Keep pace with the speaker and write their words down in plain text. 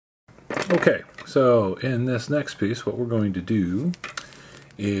Okay, so in this next piece, what we're going to do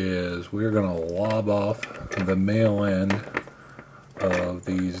is we're going to lob off the male end of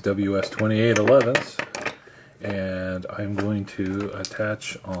these WS2811s, and I'm going to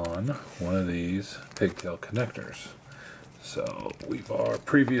attach on one of these pigtail connectors. So we've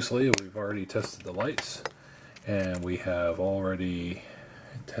already tested the lights, and we have already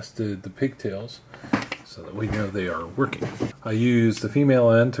tested the pigtails so that we know they are working. I use the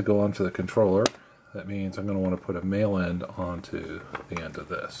female end to go onto the controller. That means I'm going to want to put a male end onto the end of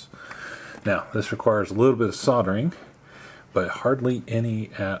this. Now, this requires a little bit of soldering, but hardly any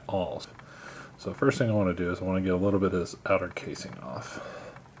at all. So first thing I want to do is I want to get a little bit of this outer casing off.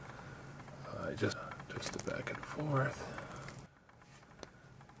 I just twist it back and forth.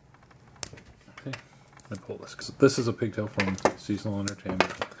 Okay, and pull this. This is a pigtail from Seasonal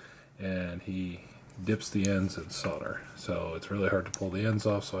Entertainment, and he dips the ends in solder. So it's really hard to pull the ends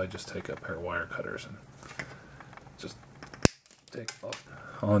off, so I just take a pair of wire cutters and just take off.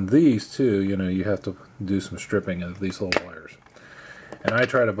 On these too, you know, you have to do some stripping of these little wires. And I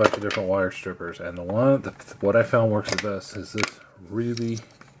tried a bunch of different wire strippers, and what I found works the best is this really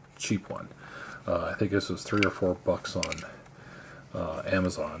cheap one. I think this was $3 or $4 on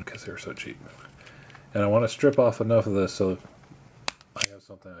Amazon because they were so cheap. And I want to strip off enough of this so I have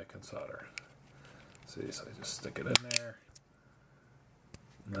something I can solder. See, so I just stick it in there,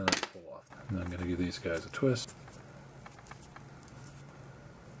 and then I pull off. And I'm going to give these guys a twist,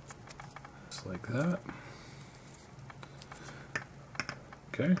 just like that.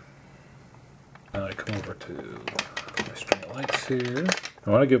 Okay. Now I come over to my string of lights here. I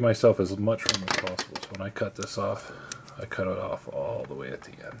want to give myself as much room as possible, so when I cut this off, I cut it off all the way at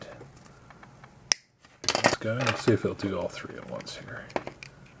the end. Let's go. Let's see if it'll do all three at once here.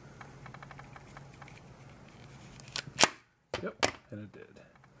 Yep, and it did.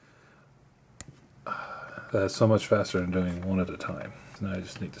 That's so much faster than doing one at a time. Now I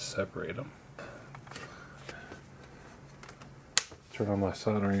just need to separate them. Turn on my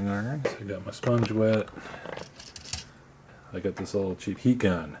soldering iron. So I got my sponge wet. I got this little cheap heat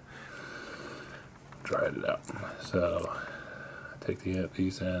gun. Dried it out. So I take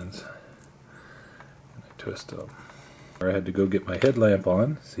these ends and I twist them. I had to go get my headlamp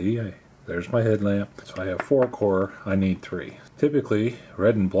on. See, there's my headlamp. So I have 4 core, I need 3. Typically,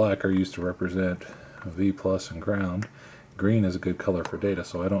 red and black are used to represent V+ and ground. Green is a good color for data,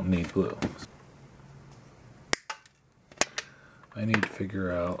 so I don't need blue. I need to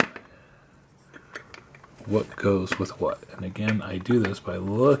figure out what goes with what. And again, I do this by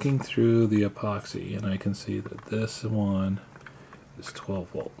looking through the epoxy, and I can see that this one is 12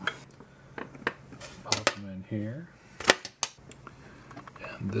 volt. Pop them in here.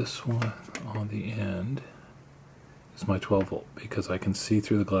 This one on the end is my 12 volt because I can see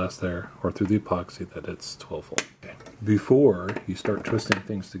through the glass there, or through the epoxy, that it's 12 volt. Okay. Before you start twisting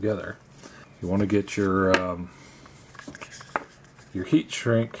things together, you want to get your heat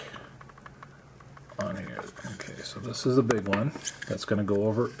shrink on here. Okay, so this is a big one. That's going to go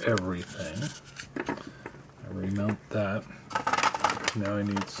over everything. I remount that. Now I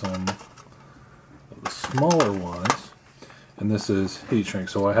need some of the smaller ones. And this is heat shrink.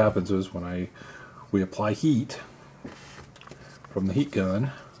 So what happens is when we apply heat from the heat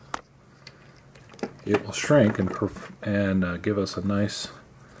gun, it will shrink and give us a nice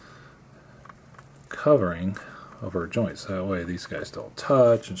covering of our joints. That way these guys don't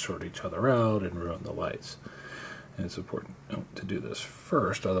touch and short each other out and ruin the lights. And it's important to do this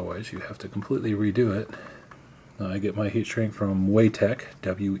first, otherwise you have to completely redo it. Now I get my heat shrink from Weytek,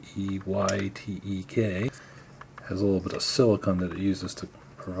 W-E-Y-T-E-K. Has a little bit of silicone that it uses to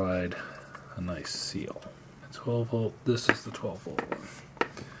provide a nice seal. 12 volt, this is the 12 volt one.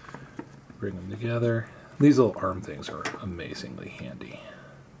 Bring them together. These little arm things are amazingly handy.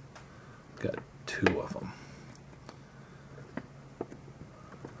 Got 2 of them.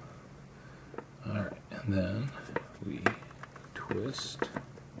 Alright, and then we twist.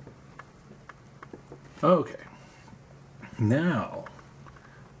 Okay. Now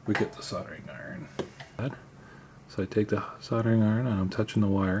we get the soldering iron. So I take the soldering iron and I'm touching the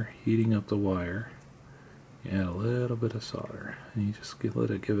wire, heating up the wire, add a little bit of solder, and you just give it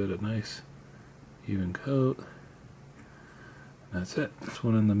a nice even coat. And that's it. This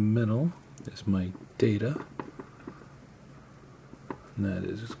one in the middle is my data, and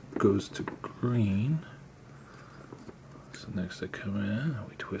that goes to green. So next I come in,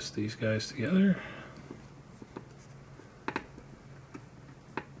 we twist these guys together.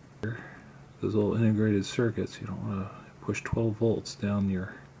 Those little integrated circuits, you don't want to push 12 volts down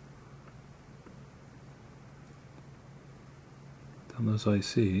those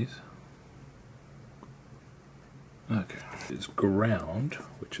ICs. Okay, is ground,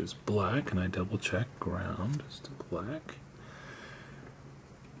 which is black, and I double check ground is to black.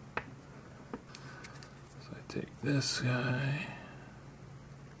 So I take this guy.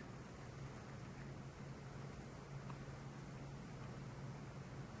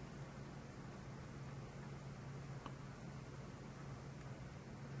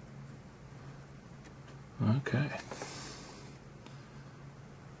 Okay.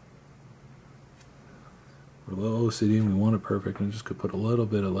 We're a little OCD and we want it perfect, and just could put a little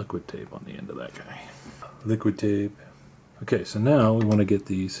bit of liquid tape on the end of that guy. Liquid tape. Okay, so now we want to get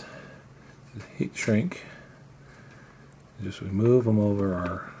these heat shrink. Just we move them over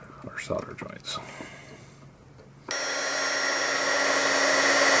our solder joints.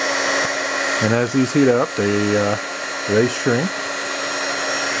 And as these heat up, they shrink.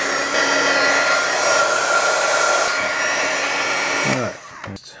 Alright,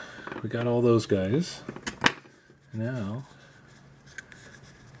 we got all those guys. Now,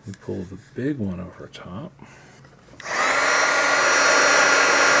 we pull the big one over top.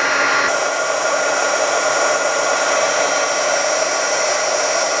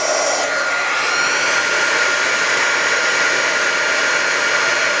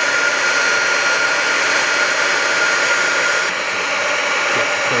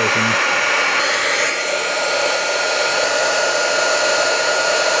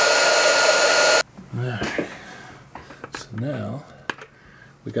 Now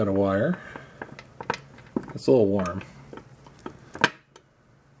we got a wire. It's a little warm. But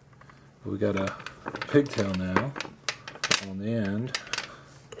we got a pigtail now on the end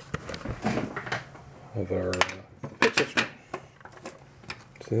of our pigtail string.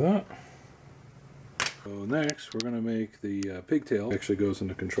 See that? So next we're going to make the pigtail. It actually goes in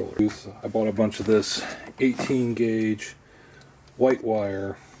the controller. I bought a bunch of this 18 gauge white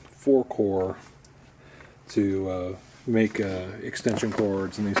wire 4-core to make extension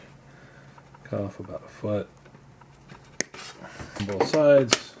cords, and these cut off about a foot on both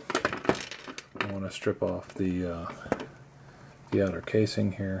sides. I want to strip off the outer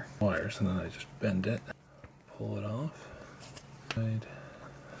casing here, wires, and then I just bend it, pull it off. Right.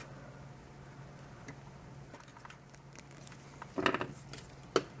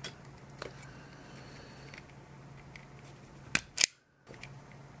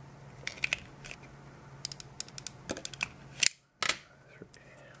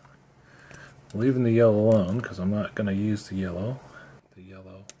 Leaving the yellow alone because I'm not going to use the yellow.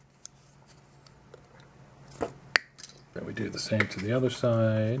 Then we do the same to the other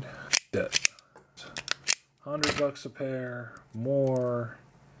side. Get $100 a pair, more,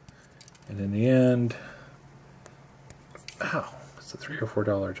 and in the end, ow, it's a $3 or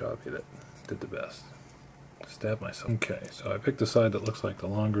 $4 job. You did the best. Stab myself. Okay, so I picked the side that looks like the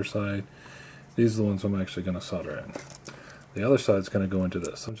longer side. These are the ones I'm actually going to solder in. The other side's going to go into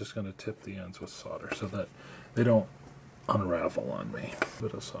this. I'm just going to tip the ends with solder so that they don't unravel on me. A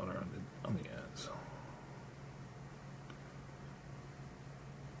bit of solder on the ends.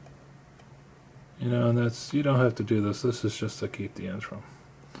 You know, and that's, you don't have to do this. This is just to keep the ends from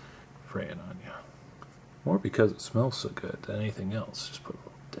fraying on you. More because it smells so good than anything else. Just put a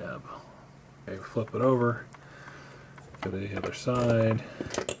little dab. Okay, flip it over. Go to the other side.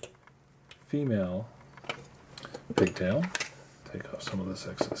 Female pigtail. Take off some of this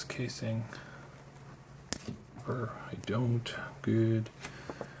excess casing. Or I don't. Good.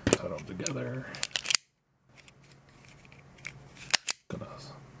 Put them together. Gonna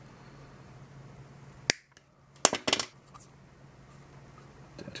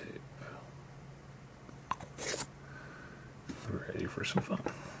tape. Ready for some fun.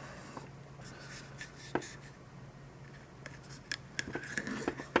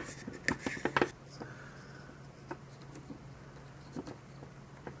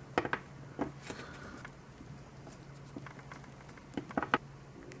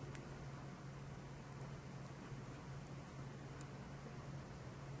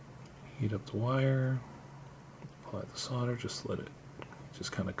 Heat up the wire, apply the solder, just let it,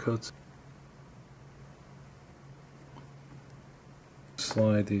 just kind of coats.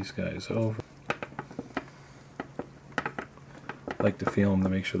 Slide these guys over. I like to feel them to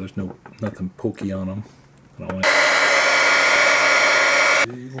make sure there's nothing pokey on them. I don't want to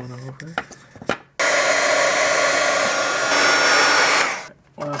big one over.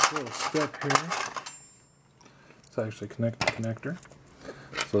 Last little step here. It's actually connect the connector.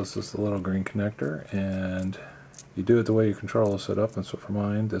 So this is the little green connector, and you do it the way your controller is set up. And so for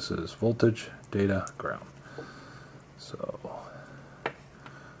mine, this is voltage, data, ground. So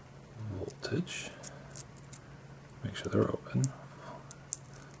voltage, make sure they're open.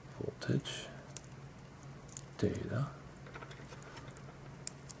 Voltage, data.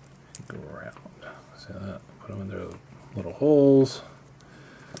 Go around. See that? Put them in their little holes.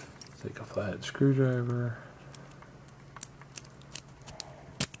 Take a flathead screwdriver.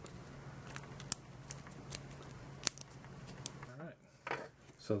 Alright.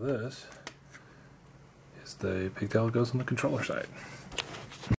 So this is the pigtail that goes on the controller side.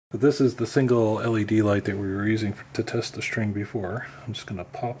 But this is the single LED light that we were using to test the string before. I'm just going to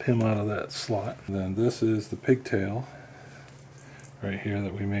pop him out of that slot. And then this is the pigtail right here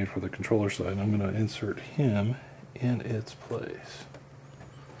that we made for the controller side. I'm going to insert him in its place.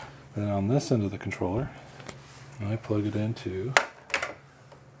 Then on this end of the controller, I plug it into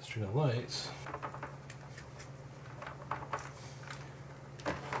the string of lights.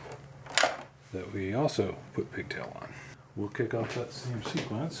 That we also put pigtail on. We'll kick off that same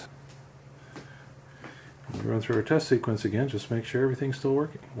sequence. We'll run through our test sequence again, just make sure everything's still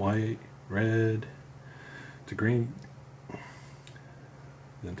working. White, red, to green,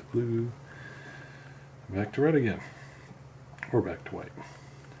 then to blue, back to red again, or back to white.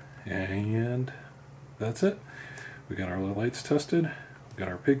 And that's it. We got our lights tested, we got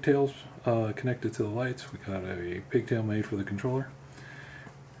our pigtails connected to the lights, we got a pigtail made for the controller.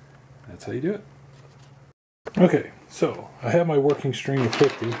 That's how you do it. Okay, so I have my working string of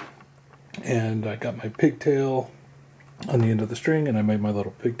 50, and I got my pigtail on the end of the string, and I made my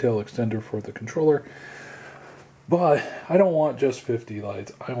little pigtail extender for the controller. But I don't want just 50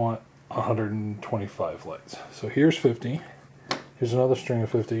 lights, I want 125 lights. So here's 50, here's another string of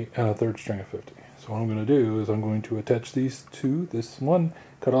 50, and a third string of 50. So what I'm going to do is I'm going to attach these to this one,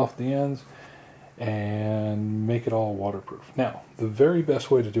 cut off the ends, and make it all waterproof. Now, the very best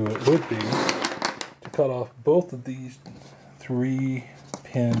way to do it would be to cut off both of these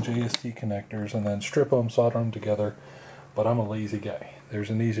 3-pin JST connectors and then strip them, solder them together, but I'm a lazy guy. There's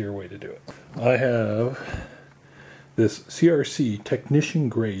an easier way to do it. I have this CRC Technician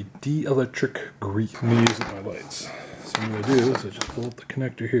Grade Dielectric Grease. I'm going to use it in my lights. So what I'm going to do is I just pull up the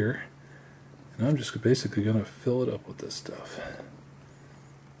connector here, and I'm just basically going to fill it up with this stuff.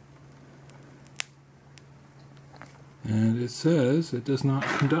 And it says it does not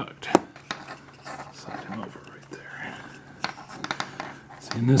conduct. Slide him over right there.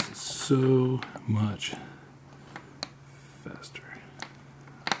 See, and this is so much faster.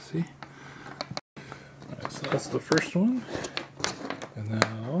 See? Alright, so that's the first one. And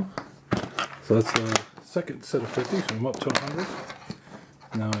now, so that's the second set of 50, so I'm up to 100.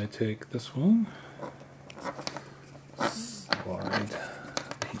 Now I take this one, slide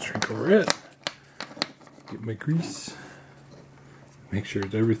the heat shrink over it. Get my grease, make sure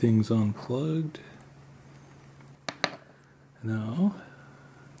that everything's unplugged. Now,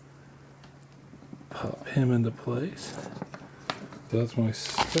 pop him into place. So that's my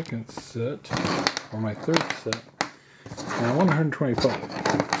second set, or my third set. Now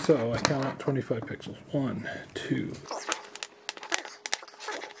 125, so I count out 25 pixels. 1, 2,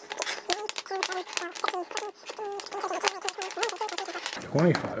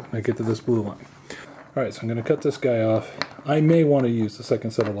 25. I get to this blue line. Alright, so I'm going to cut this guy off. I may want to use the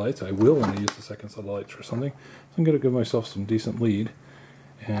second set of lights. I will want to use the second set of lights for something. So I'm going to give myself some decent lead.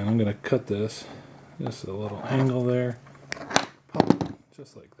 And I'm going to cut this. Just a little angle there. Pop,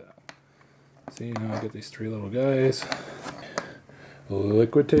 just like that. See, now I get these 3 little guys.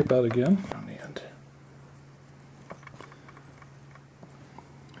 Liquid tape out again on the end.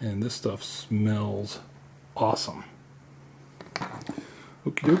 And this stuff smells awesome.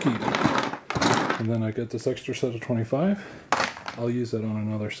 Okie dokie. And then I get this extra set of 25. I'll use that on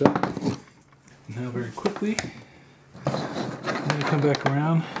another set. Now very quickly, I'm going to come back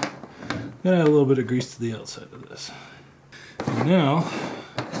around. I'm going to add a little bit of grease to the outside of this. And now,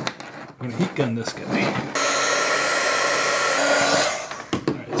 I'm going to heat gun this guy.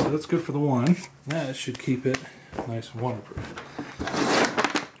 Alright, so that's good for the one. That should keep it nice and waterproof.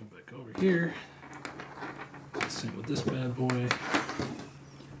 Come back over here. Same with this bad boy.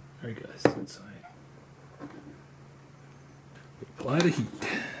 Alright guys, inside. Apply the heat.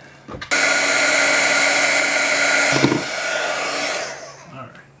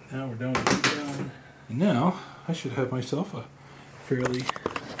 Alright, now we're done with this gun. And now, I should have myself a fairly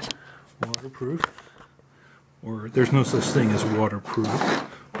waterproof, or there's no such thing as waterproof,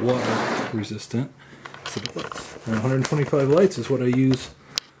 water resistant set of lights. And 125 lights is what I use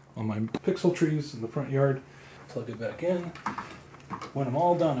on my pixel trees in the front yard. Plug it back in. When I'm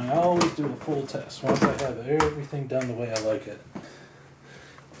all done, I always do a full test. Once I have everything done the way I like it.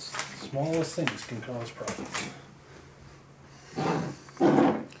 The smallest things can cause problems.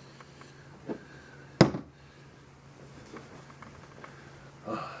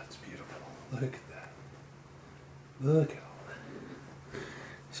 Oh, it's beautiful. Look at that. Look at all that.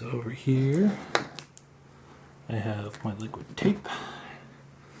 So over here, I have my liquid tape.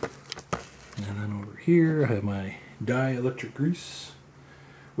 And then over here, I have my dielectric grease,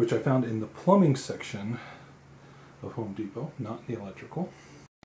 which I found in the plumbing section of Home Depot, not the electrical.